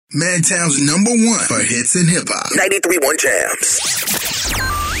Madtown's #1 for hits and hip hop. 93.1 Jams.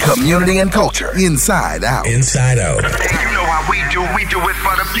 Community and culture. Inside Out. Inside Out. Hey, you know how we do. We do it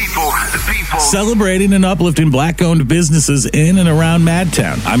for the people. The people. Celebrating and uplifting black-owned businesses in and around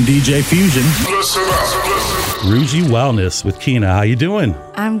Madtown. I'm DJ Fusion. Listen up. Ruji Wellness with Kina. How you doing?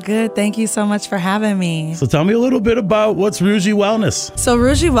 I'm good. Thank you so much for having me. So tell me a little bit about what's Ruji Wellness. So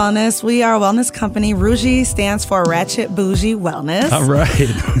Ruji Wellness, we are a wellness company. Ruji stands for Ratchet Bougie Wellness. All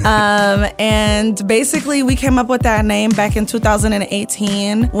right. And basically we came up with that name back in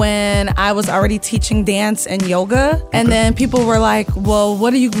 2018 when I was already teaching dance and yoga. And then people were like, well,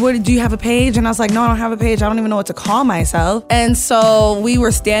 do you have a page? And I was like, no, I don't have a page. I don't even know what to call myself. And so we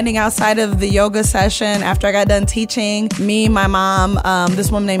were standing outside of the yoga session after I got done teaching. Me, my mom,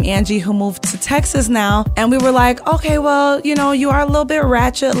 this woman named Angie who moved to Texas now. And we were like, okay, well, you know, you are a little bit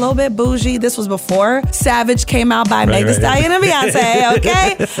ratchet, a little bit bougie. This was before Savage came out by Meg Thee Stallion and Beyonce,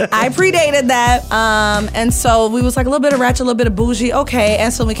 okay? I predated that. And so we was like a little bit of ratchet, a little bit of bougie, okay.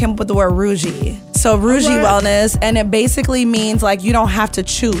 And so we came up with the word Ruji. So Ruji Wellness, and it basically means like you don't have to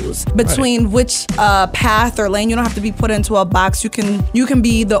choose between which path or lane. You don't have to be put into a box. You can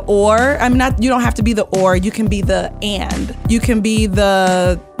be the or. I mean, you don't have to be the or. You can be the and. You can be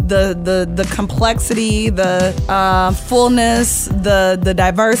the complexity, the fullness, the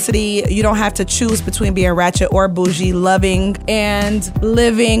diversity. You don't have to choose between being ratchet or bougie, loving and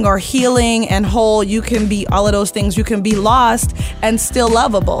living, or healing and whole. You can be all of those things. You can be lost and still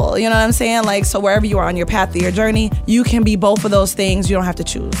lovable. You know what I'm saying? Like, so wherever you are on your path of your journey, you can be both of those things. You don't have to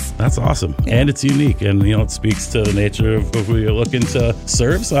choose. That's awesome. Yeah. And it's unique, and you know, it speaks to the nature of who you're looking to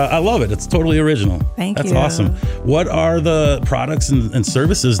serve. So I love it. It's totally original. Thank you. That's awesome. What are the products and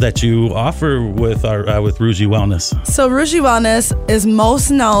services that you offer with Ruji Wellness? So Ruji Wellness is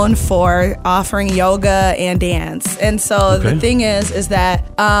most known for offering yoga and dance. And so the thing is that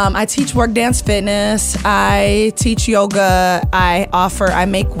I teach work dance fitness. I teach yoga. I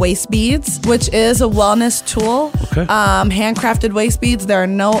make waist beads, which is a wellness tool. Okay. Handcrafted waist beads. There are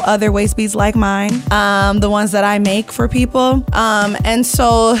no other waist beads like mine. The ones that I make for people. And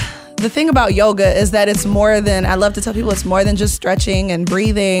so the thing about yoga is that it's more than, I love to tell people, it's more than just stretching and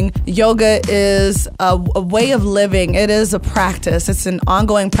breathing. Yoga is a way of living. It is a practice. It's an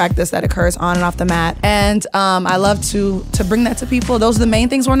ongoing practice that occurs on and off the mat. And I love to bring that to people. Those are the main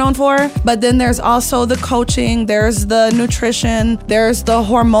things we're known for. But then there's also the coaching. There's the nutrition. There's the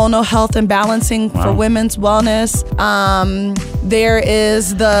hormonal health and balancing for women's wellness. There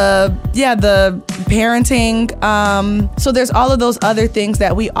is the parenting. So there's all of those other things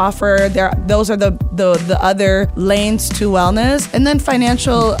that we offer. Those are the other lanes to wellness, and then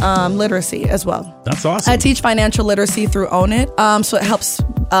financial literacy as well. That's awesome. I teach financial literacy through Own It, so it helps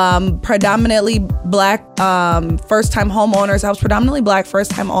predominantly black first-time homeowners. I was predominantly black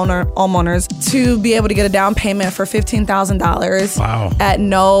first-time homeowners to be able to get a down payment for $15,000 at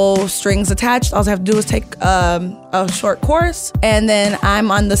no strings attached. All I have to do is take a short course, and then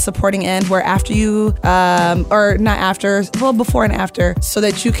I'm on the supporting end where after you, or not after, well, before and after, so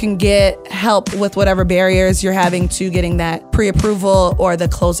that you can get help with whatever barriers you're having to getting that pre-approval or the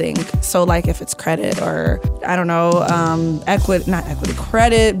closing. So like if it's credit or, I don't know,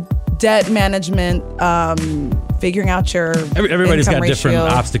 credit, debt management, figuring out your everybody's got ratio. Different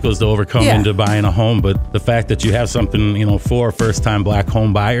obstacles to overcome into buying a home, but the fact that you have something, you know, for first-time black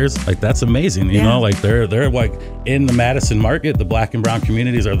home buyers, like that's amazing. You know, like they're like in the Madison market, the black and brown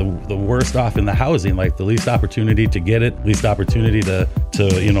communities are the worst off in the housing, like the least opportunity to get it, least opportunity to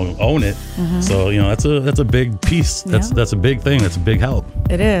you know, own it. So, you know, that's a big piece. That's a big thing. That's a big help.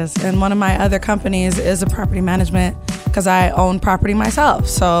 It is. And one of my other companies is a property management, because I own property myself.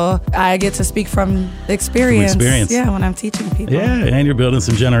 So I get to speak from experience. Yeah, when I'm teaching people. Yeah, and you're building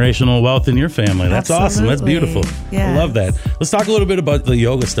some generational wealth in your family. That's awesome. That's beautiful. Yes. I love that. Let's talk a little bit about the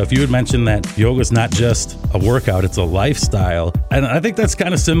yoga stuff. You had mentioned that yoga is not just a workout, it's a lifestyle. And I think that's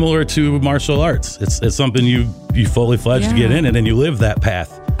kind of similar to martial arts. It's something you fully fledged to get in, and then you live that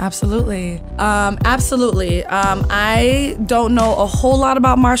path. Absolutely. I don't know a whole lot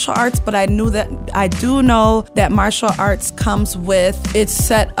about martial arts, but I do know that martial arts comes with its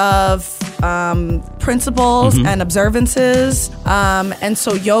set of principles and observances. And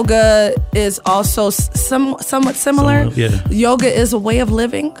so yoga is also somewhat similar. Yoga is a way of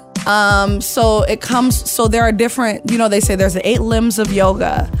living. So there are different, you know, they say there's the 8 limbs of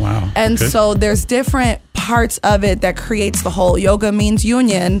yoga. Wow. And so there's different parts of it that creates the whole. Yoga means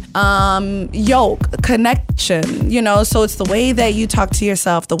union, yoke, connection, you know, so it's the way that you talk to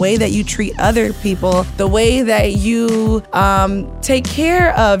yourself, the way that you treat other people, the way that you take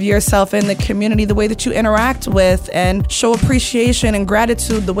care of yourself in the community, the way that you interact with and show appreciation and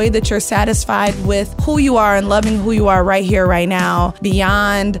gratitude, the way that you're satisfied with who you are and loving who you are right here, right now,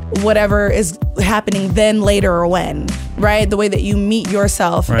 beyond whatever is happening then, later, or when, right? The way that you meet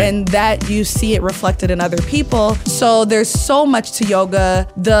yourself, right. And that you see it reflected in other people. So there's so much to yoga,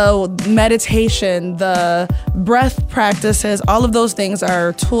 the meditation, the breath practices, all of those things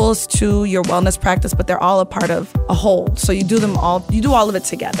are tools to your wellness practice, but they're all a part of a whole. So you do them all, you do all of it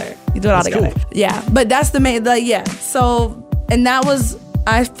together. You do it all together. Cool. Yeah, but that's the main, So, and that was,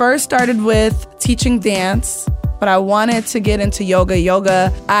 I first started with teaching dance, but I wanted to get into yoga.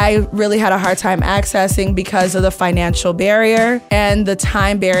 Yoga, I really had a hard time accessing because of the financial barrier and the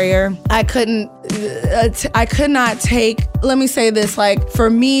time barrier. I could not take, let me say this, like for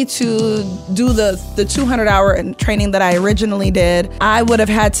me to do the 200-hour training that I originally did, I would have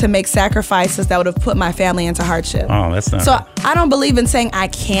had to make sacrifices that would have put my family into hardship. Oh, that's not. So I don't believe in saying I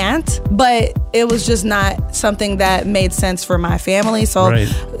can't, but it was just not something that made sense for my family. So right.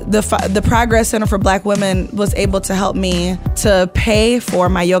 The Progress Center for Black Women was able to help me to pay for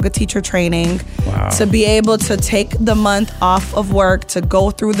my yoga teacher training, wow. to be able to take the month off of work, to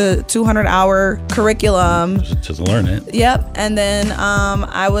go through the 200-hour curriculum. Just learn it. Yep. And then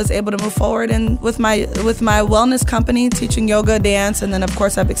I was able to move forward with my wellness company, teaching yoga, dance, and then of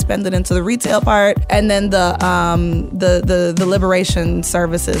course I've expanded into the retail part, and then the liberation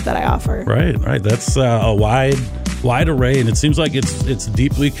services that I offer. Right. That's a wide array, and it seems like it's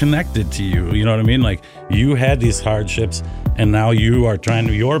deeply connected to you. You know what I mean? Like you had these hardships, and now you are trying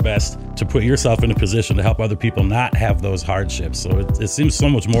your best to put yourself in a position to help other people not have those hardships. So it seems so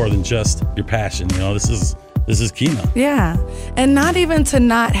much more than just your passion. You know, this is Kina. Yeah. And not even to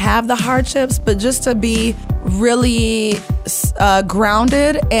not have the hardships, but just to be really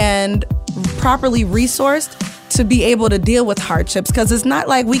grounded and properly resourced to be able to deal with hardships, because it's not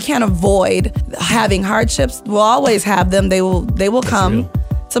like we can't avoid having hardships. We'll always have them. They will come. Real.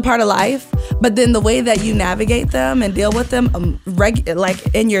 It's a part of life. But then the way that you navigate them and deal with them,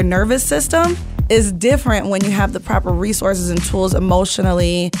 like in your nervous system, is different when you have the proper resources and tools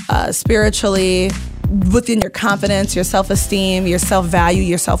emotionally, spiritually, within your confidence, your self-esteem, your self-value,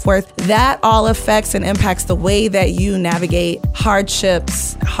 your self-worth. That all affects and impacts the way that you navigate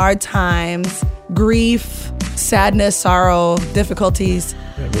hardships, hard times, grief, sadness, sorrow, difficulties.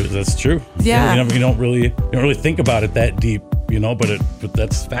 Yeah, that's true. Yeah. You don't really think about it that deep, you know, but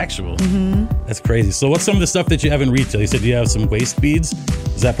that's factual. Mm-hmm. That's crazy. So what's some of the stuff that you have in retail? You said you have some waist beads.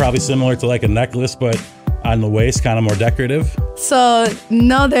 Is that probably similar to like a necklace, but on the waist, kind of more decorative? So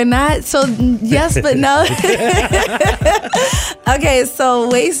no, they're not. So yes, but no. Okay, so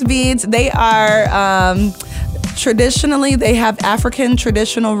waist beads, they are traditionally, they have African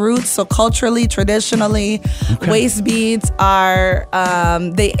traditional roots. So culturally, traditionally, waist beads are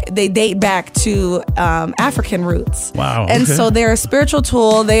they date back to African roots. Wow. And so they're a spiritual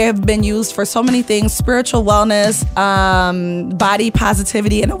tool. They have been used for so many things: spiritual wellness, body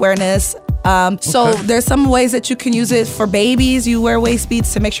positivity and awareness. So there's some ways that you can use it for babies. You wear waist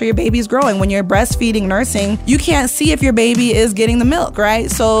beads to make sure your baby's growing. When you're breastfeeding, nursing, you can't see if your baby is getting the milk, right?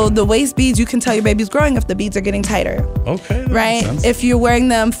 So the waist beads, you can tell your baby's growing if the beads are getting tighter. Okay. Right? If you're wearing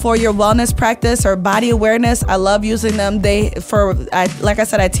them for your wellness practice or body awareness, I love using them. Like I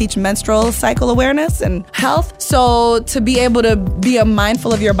said, I teach menstrual cycle awareness and health. So to be able to be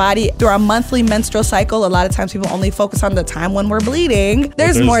mindful of your body through our monthly menstrual cycle, a lot of times people only focus on the time when we're bleeding.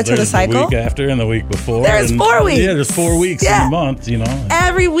 There's more to the cycle. The week after and the week before. There's 4 weeks. Yeah, there's 4 weeks in a month, you know.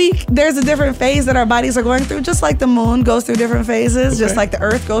 Every week there's a different phase that our bodies are going through, just like the moon goes through different phases, just like the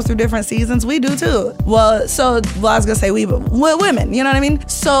earth goes through different seasons. We do too. Well, I was gonna say women, you know what I mean?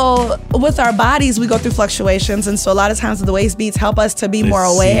 So with our bodies, we go through fluctuations, and so a lot of times the waist beads help us to be more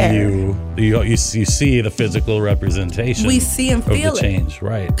aware. You see the physical representation. We see and feel of the change,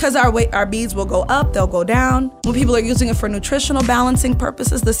 right? Because our beads will go up, they'll go down. When people are using it for nutritional balancing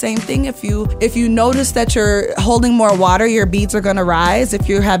purposes, the same thing. If you notice that you're holding more water, your beads are gonna rise. If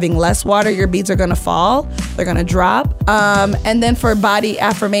you're having less water, your beads are gonna fall. They're gonna drop. And then for body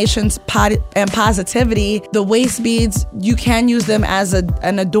affirmations and positivity, the waist beads, you can use them as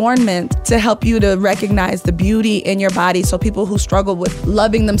an adornment to help you to recognize the beauty in your body. So people who struggle with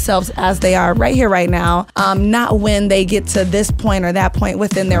loving themselves as they are right here, right now, not when they get to this point or that point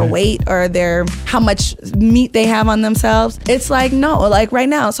within their weight or how much meat they have on themselves. It's like, no, like right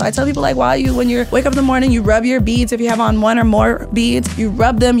now. So I tell people, like, like when you wake up in the morning, you rub your beads. If you have on one or more beads, you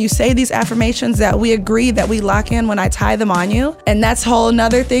rub them, you say these affirmations that we agree that we lock in when I tie them on you. And that's a whole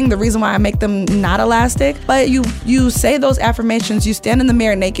another thing, the reason why I make them not elastic. But you say those affirmations, you stand in the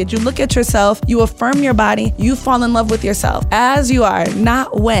mirror naked, you look at yourself, you affirm your body, you fall in love with yourself as you are,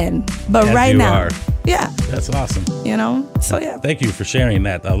 not when, but As right you now. are. Yeah. That's awesome. You know? So yeah. Thank you for sharing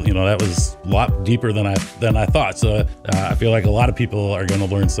that. You know, that was a lot deeper than I thought. So I feel like a lot of people are going to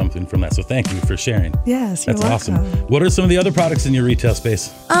learn something from that. So thank you for sharing. Yes, you're That's welcome. awesome. What are some of the other products in your retail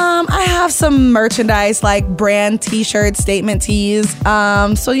space? I have some merchandise like brand t-shirts, statement tees.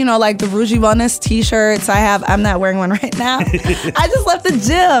 So, you know, like the Rougie Wellness t-shirts I'm not wearing one right now. I just left the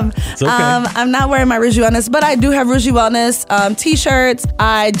gym. It's okay. I'm not wearing my Rougie Wellness, but I do have Rougie Wellness t-shirts.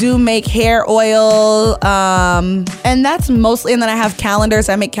 I do make hair oil. And that's mostly, and then I have calendars.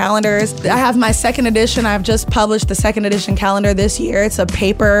 I make calendars. I have my second edition. I've just published the second edition calendar this year. It's a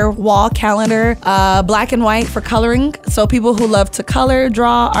paper wall calendar, black and white for coloring. So people who love to color,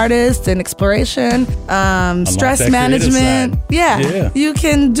 draw, artists, and exploration, stress management. Yeah, you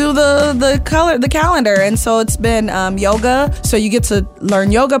can do the calendar. And so it's been yoga. So you get to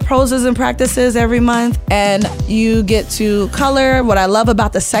learn yoga poses and practices every month, and you get to color. What I love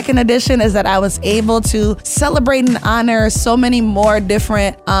about the second edition is that I was able to celebrate and honor so many more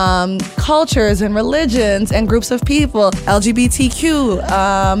different cultures and religions and groups of people,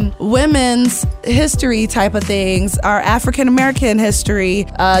 LGBTQ, women's history type of things, our African American history,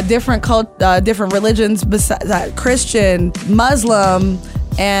 different religions besides Christian, Muslim,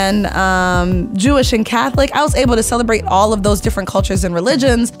 and Jewish and Catholic. I was able to celebrate all of those different cultures and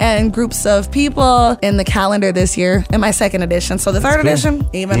religions and groups of people in the calendar this year in my second edition. So the third edition,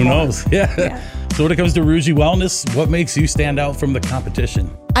 even Who more. knows? Yeah. So when it comes to Rougie Wellness, what makes you stand out from the competition?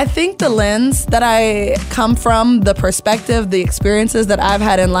 I think the lens that I come from, the perspective, the experiences that I've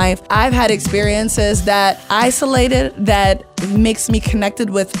had in life, I've had experiences that isolated, that makes me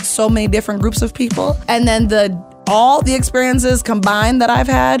connected with so many different groups of people. And then all the experiences combined that I've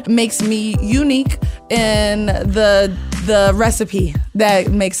had makes me unique in the recipe that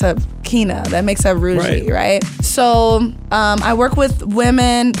makes up Kina, that makes up Rougie, right? So I work with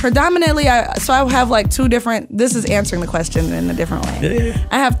women predominantly. I have like two different, this is answering the question in a different way. Yeah.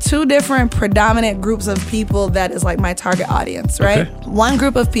 I have two different predominant groups of people that is like my target audience, right? Okay. One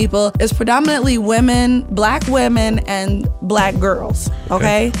group of people is predominantly women, black women and black girls,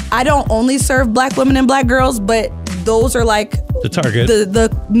 okay? I don't only serve black women and black girls, but those are like the target,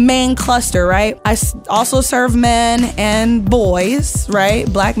 the main cluster, right? I also serve men and boys,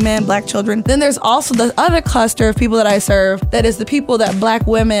 right? Black men, black children. Then there's also the other cluster of people that I serve that is the people that black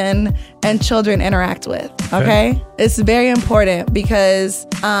women and children interact with, okay? It's very important because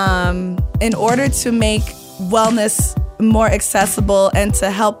in order to make wellness more accessible and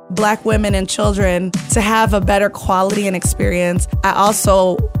to help black women and children to have a better quality and experience, it's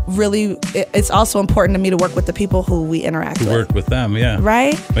also important to me to work with the people who we interact with. Work with them, yeah.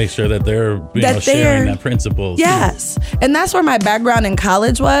 Right? Make sure that they're sharing that principle. Yes. And that's where my background in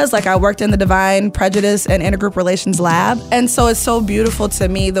college was. Like I worked in the Divine Prejudice and Intergroup Relations Lab. And so it's so beautiful to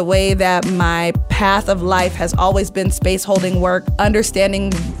me the way that my path of life has always been space holding work,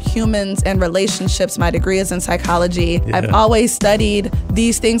 understanding humans and relationships. My degree is in psychology. Yeah. I've always studied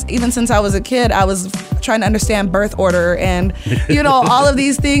these things. Even since I was a kid, I was trying to understand birth order and, all of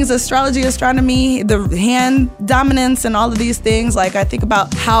these things, astrology, astronomy, the hand dominance and all of these things. Like I think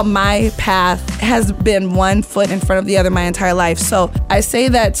about how my path has been one foot in front of the other my entire life. So I say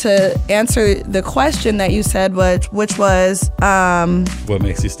that to answer the question that you said, which was what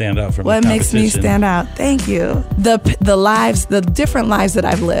makes you stand out from what the makes me stand out. Thank you. The different lives that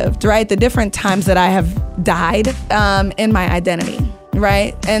I've lived, right? The different times that I have died in my identity.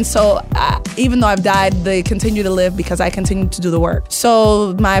 Right? And so even though I've died, they continue to live because I continue to do the work.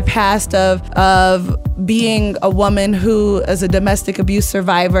 So my past of being a woman who is a domestic abuse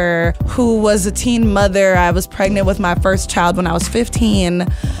survivor, who was a teen mother. I was pregnant with my first child when I was 15.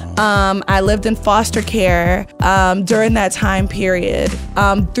 I lived in foster care during that time period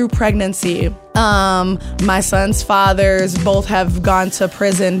through pregnancy. My son's fathers both have gone to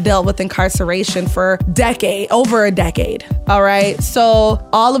prison, dealt with incarceration for over a decade. All right. So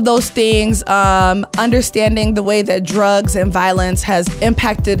all of those things, understanding the way that drugs and violence has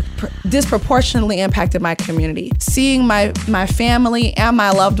disproportionately impacted my community, seeing my family and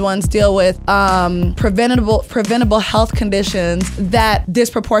my loved ones deal with preventable health conditions that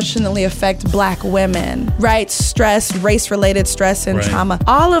disproportionately affect black women, right? Stress, race-related stress and trauma,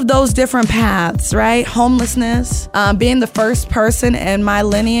 all of those different paths paths, right? Homelessness, being the first person in my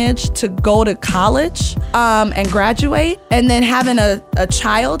lineage to go to college and graduate, and then having a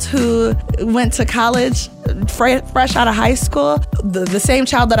child who went to college fresh out of high school, the same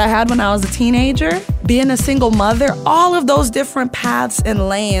child that I had when I was a teenager, being a single mother, all of those different paths and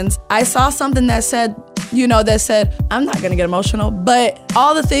lanes. I saw something that said, I'm not gonna get emotional, but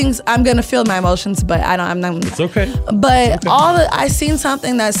all the things, I'm gonna feel my emotions, but I'm not. It's okay. But it's okay. I seen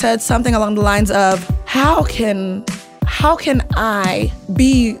something that said something along the lines of, how can I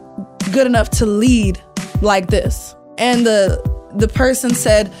be good enough to lead like this? And the person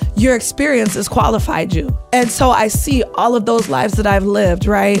said, your experience has qualified you. And so I see all of those lives that I've lived,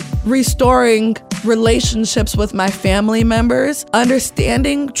 right? Restoring relationships with my family members,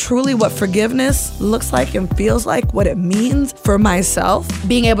 understanding truly what forgiveness looks like and feels like, what it means for myself,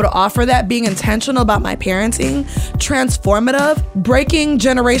 being able to offer that, being intentional about my parenting, transformative, breaking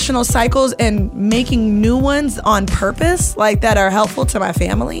generational cycles and making new ones on purpose, like that are helpful to my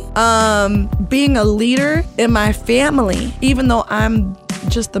family. Being a leader in my family, even though I'm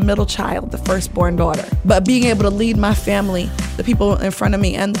just the middle child, the firstborn daughter, but being able to lead my family, the people in front of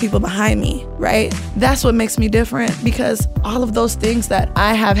me and the people behind me, right? That's what makes me different, because all of those things that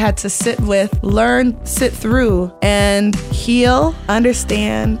I have had to sit with, learn, sit through, and heal,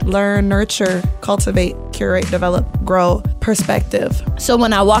 understand, learn, nurture, cultivate, curate, develop, grow, perspective. So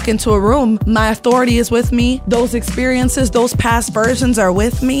when I walk into a room, my authority is with me. Those experiences, those past versions are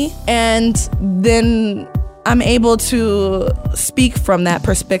with me. And then I'm able to speak from that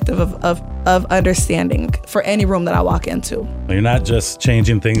perspective of understanding for any room that I walk into. You're not just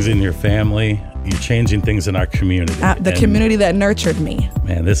changing things in your family, you're changing things in our community. The community that nurtured me.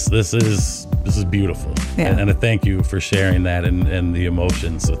 Man, this is beautiful. Yeah. And I thank you for sharing that and the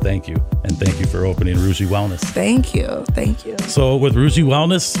emotions. So thank you. And thank you for opening Rougie Wellness. Thank you. Thank you. So with Rougie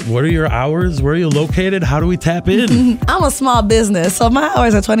Wellness, what are your hours? Where are you located? How do we tap in? I'm a small business, so my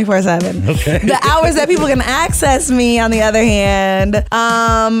hours are 24/7. Okay. The hours that people can access me, on the other hand,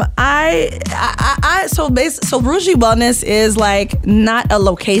 so Rougie Wellness is like not a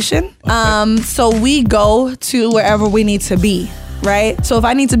location. Okay. So we go to wherever we need to be. Right? So if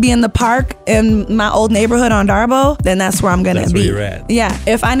I need to be in the park in my old neighborhood on Darbo, then that's where I'm gonna be. That's where you're at. Yeah.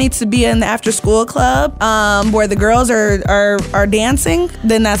 If I need to be in the after school club, where the girls are dancing,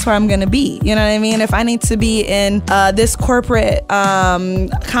 then that's where I'm gonna be. You know what I mean? If I need to be in this corporate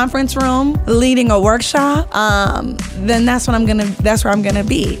conference room leading a workshop, then that's where I'm gonna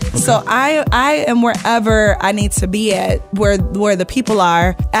be. Okay. So I am wherever I need to be at, where the people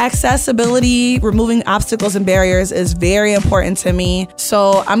are. Accessibility, removing obstacles and barriers is very important to me.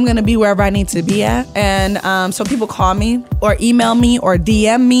 So I'm going to be wherever I need to be at. And so people call me or email me or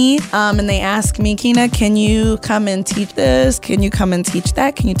DM me and they ask me, Kina, can you come and teach this? Can you come and teach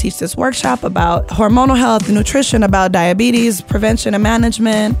that? Can you teach this workshop about hormonal health and nutrition, about diabetes, prevention and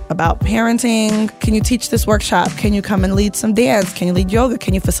management, about parenting? Can you teach this workshop? Can you come and lead some dance? Can you lead yoga?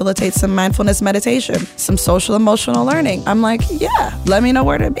 Can you facilitate some mindfulness meditation, some social emotional learning? I'm like, yeah, let me know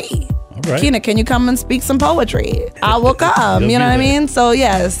where to be. Right. Kina, can you come and speak some poetry? I will come. You know what I mean? So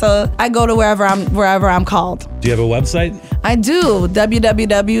yeah, so I go to wherever I'm called. Do you have a website? I do.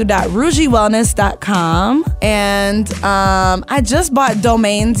 www.rougiewellness.com. And I just bought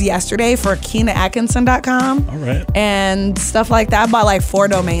domains yesterday for KinaAtkinson.com. All right. And stuff like that. I bought like 4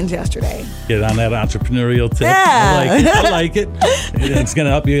 domains yesterday. Get on that entrepreneurial tip. Yeah. I like it. It's going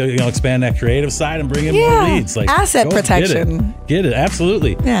to help you, expand that creative side and bring in more leads. Like asset protection. Get it.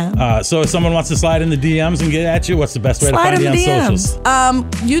 Absolutely. Yeah. So if someone wants to slide in the DMs and get at you, what's the best way to find you on socials?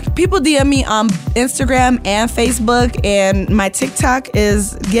 People DM me on Instagram and Facebook, and my TikTok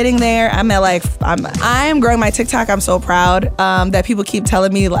is getting there. I'm growing my TikTok. I'm so proud that people keep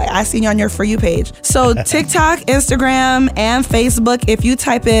telling me, like, I seen you on your For You page. So TikTok, Instagram, and Facebook, if you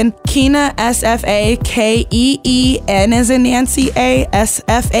type in Kina SFA, KEEN as in Nancy A,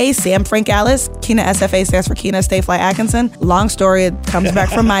 SFA, Sam Frank Alice. Kina SFA stands for Kina Stay Fly Atkinson. Long story, it comes back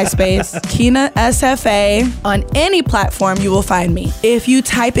from MySpace. Kina SFA. On any platform, you will find me. If you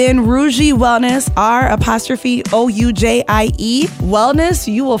type in Rougie Wellness, R''OUJIE Wellness,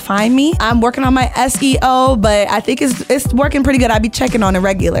 you will find me. I'm working on my SEO, but I think it's working pretty good. I be checking on it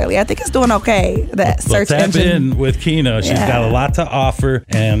regularly. I think it's doing okay. That search engine. Tap in with Kina. She's got a lot to offer,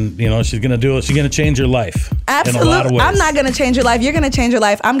 and she's gonna change your life. Absolutely. In a lot of ways. I'm not gonna change your life. You're gonna change your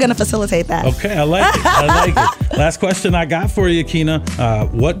life. I'm gonna facilitate that. Okay, I like it. Last question I got for you, Kina.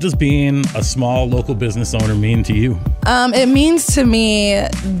 What does being a small local business owner mean to you? It means to me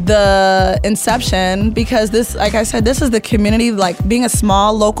the inception, because this, like I said, this is the community, like being a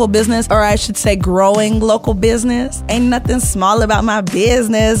small local business, or I should say growing local business. Ain't nothing small about my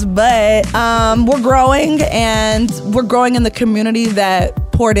business, but we're growing, and we're growing in the community that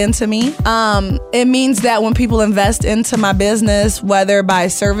poured into me. It means that when people invest into my business, whether by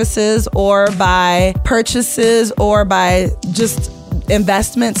services or by purchases or by just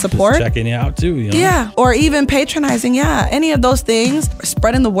investment support, just checking you out too, you know? Yeah, or even patronizing, any of those things,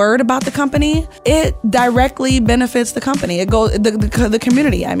 spreading the word about the company, it directly benefits the company. It goes the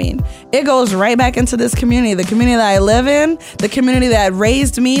community. I mean, it goes right back into this community, the community that I live in, the community that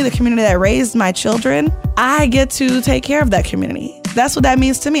raised me, the community that raised my children. I get to take care of that community. That's what that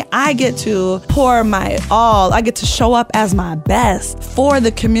means to me. I get to pour my all. I get to show up as my best for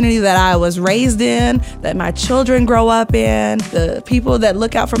the community that I was raised in, that my children grow up in, the people that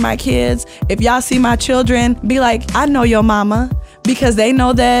look out for my kids. If y'all see my children, be like, I know your mama, because they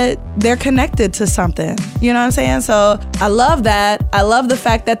know that they're connected to something. You know what I'm saying? So I love that. I love the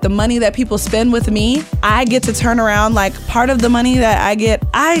fact that the money that people spend with me, I get to turn around, like part of the money that I get,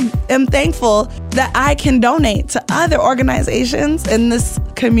 I am thankful that I can donate to other organizations in this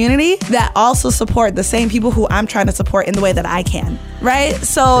community that also support the same people who I'm trying to support in the way that I can. Right?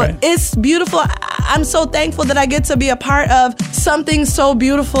 So It's beautiful. I'm so thankful that I get to be a part of something so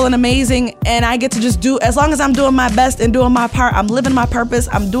beautiful and amazing, and I get to just do, as long as I'm doing my best and doing my part, I'm living my purpose,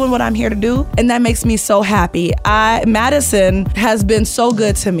 I'm doing what I'm here to do, and that makes me so happy. Madison has been so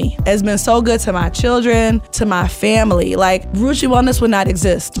good to me. It's been so good to my children, to my family. Like, Rouge Wellness would not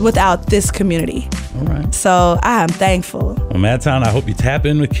exist without this community. All right. So I am thankful. Well, Madtown, I hope you tap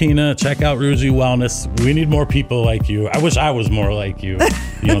in with Kina. Check out Rouge Wellness. We need more people like you. I wish I was more like you.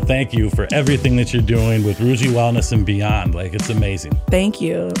 Thank you for everything that you're doing with Rouge Wellness and beyond. Like, it's amazing. Thank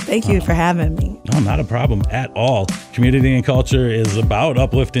you. Thank you for having me. No, not a problem at all. Community and Culture is about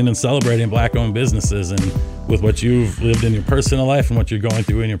uplifting and celebrating Black-owned businesses. And with what you've lived in your personal life and what you're going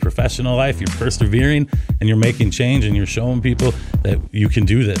through in your professional life, you're persevering and you're making change, and you're showing people that you can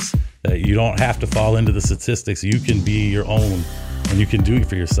do this, that you don't have to fall into the statistics. You can be your own, and you can do it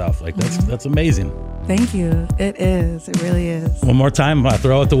for yourself. Like, that's amazing. Thank you. It is. It really is. One more time,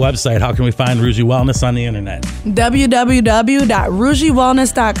 throw out the website. How can we find Rouge Wellness on the internet?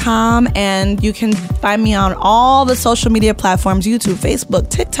 www.rougewellness.com, and you can find me on all the social media platforms: YouTube, Facebook,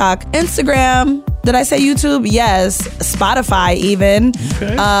 TikTok, Instagram. Did I say YouTube? Yes. Spotify even.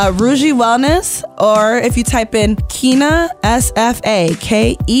 Okay. Rouge Wellness, or if you type in Keena, SFA,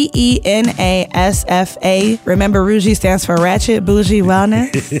 Keena SFA. Remember, Rouge stands for Ratchet Bougie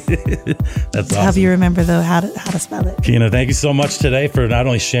Wellness. That's awesome. Help you remember though how to spell it. Keena, thank you so much today for not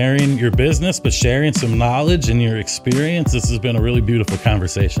only sharing your business, but sharing some knowledge and your experience. This has been a really beautiful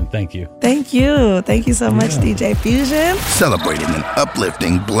conversation. Thank you. Thank you. Thank you so much, DJ Fusion. Celebrating and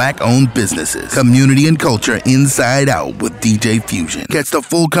uplifting Black-owned businesses. Community and culture inside out with DJ Fusion. Catch the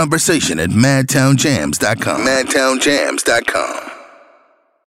full conversation at madtownjams.com. madtownjams.com.